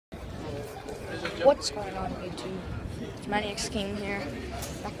What's going on YouTube? It's Maniacs King here,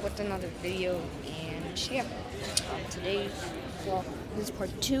 back with another video, and yeah, today, well, this is part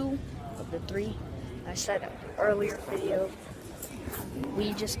 2 of the 3. I said earlier video,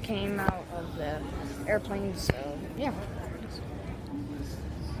 we just came out of the airplane, so yeah.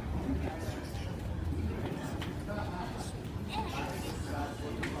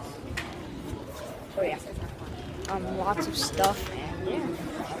 So yeah, lots of stuff, and yeah.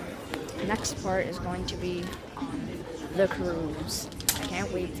 Next part is going to be the cruise. I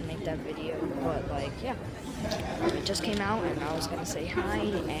can't wait to make that video, but like, yeah. It just came out, and I was gonna say hi,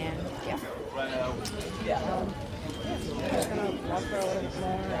 and yeah. I'm just gonna walk for a little bit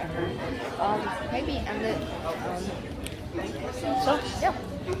more, and maybe end it. So yeah,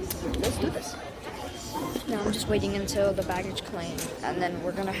 let's do this. Now I'm just waiting until the baggage claim, and then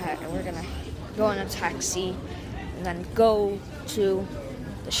we're gonna go in a taxi, and then go to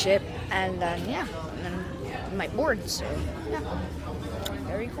the ship, and then yeah, and then we might board. So yeah,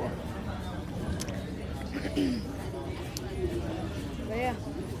 very cool. But yeah,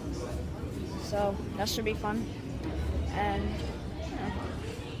 so that should be fun, and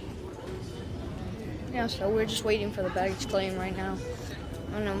yeah, so we're just waiting for the baggage claim right now,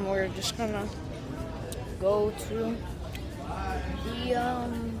 and then we're just gonna go to the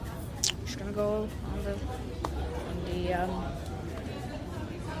just gonna go on the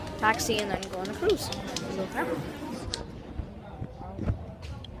taxi, and then go on a cruise. So, yeah.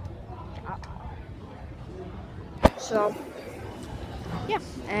 So yeah,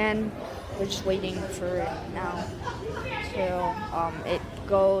 and we're just waiting for it now till it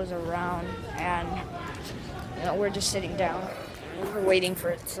goes around, and you know, we're just sitting down. We're waiting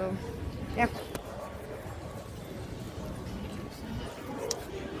for it. So yeah.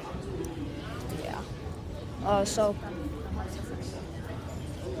 So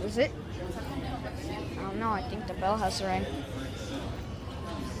is it? I don't know. I think the bell has to ring.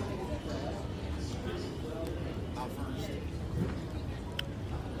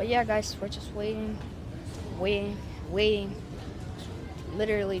 But yeah, guys, we're just waiting.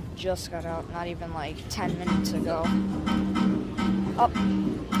 Literally just got out, not even like 10 minutes ago. Oh.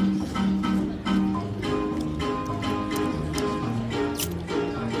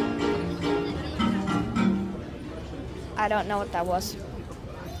 I don't know what that was.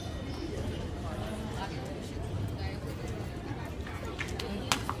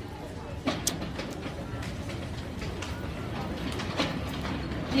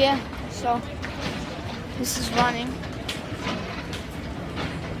 Yeah, so this is running.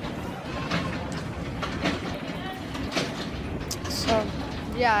 So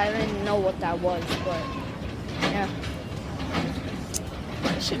yeah, I didn't know what that was, but yeah,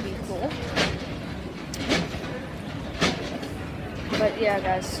 it should be cool. But yeah,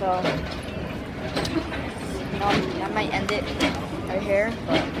 guys, so you know, I might end it right here,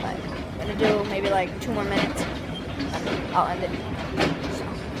 but like, I'm gonna do maybe like 2 more minutes, and I'll end it. So,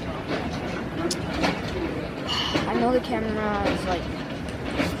 I know the camera is like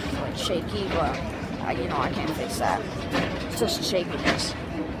shaky, but you know, I can't fix that. It's just shakiness.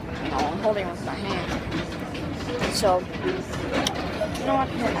 You know, I'm holding it with my hand. So you know what?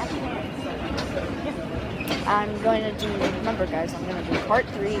 I'm going to do, remember guys, I'm going to do part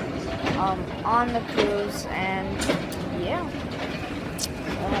 3 on the cruise, and yeah,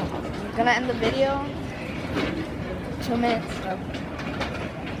 I'm going to end the video, 2 minutes, so.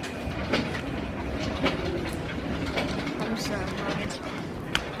 I'm sorry.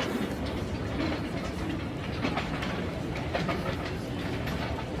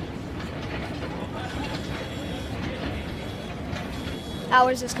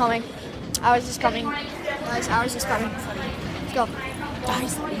 Ours is coming. Ours is coming. Guys, ours is coming. Let's go.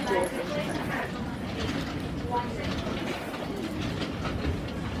 Guys,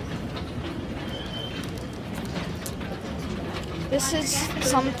 this is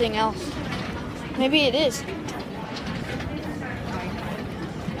something else. Maybe it is.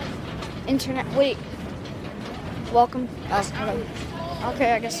 Internet. Wait. Welcome. Hello.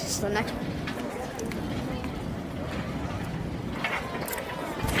 Okay, I guess it's the next one.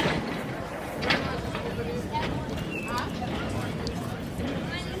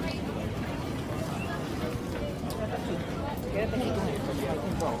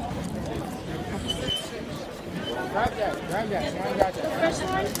 Grab that. The first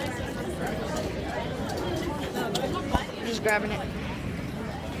one? I'm just grabbing it.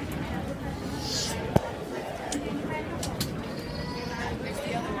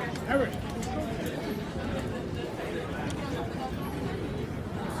 Eric.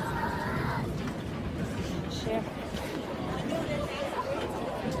 Share.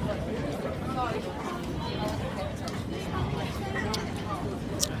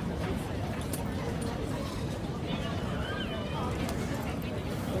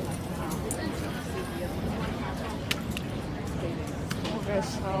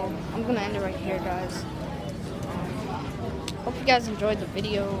 guys, so I'm gonna end it right here, guys. Hope you guys enjoyed the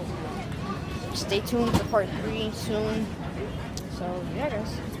video. Stay tuned for part 3 soon. So yeah,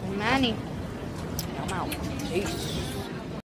 guys, it's been Manny. I'm out. Peace.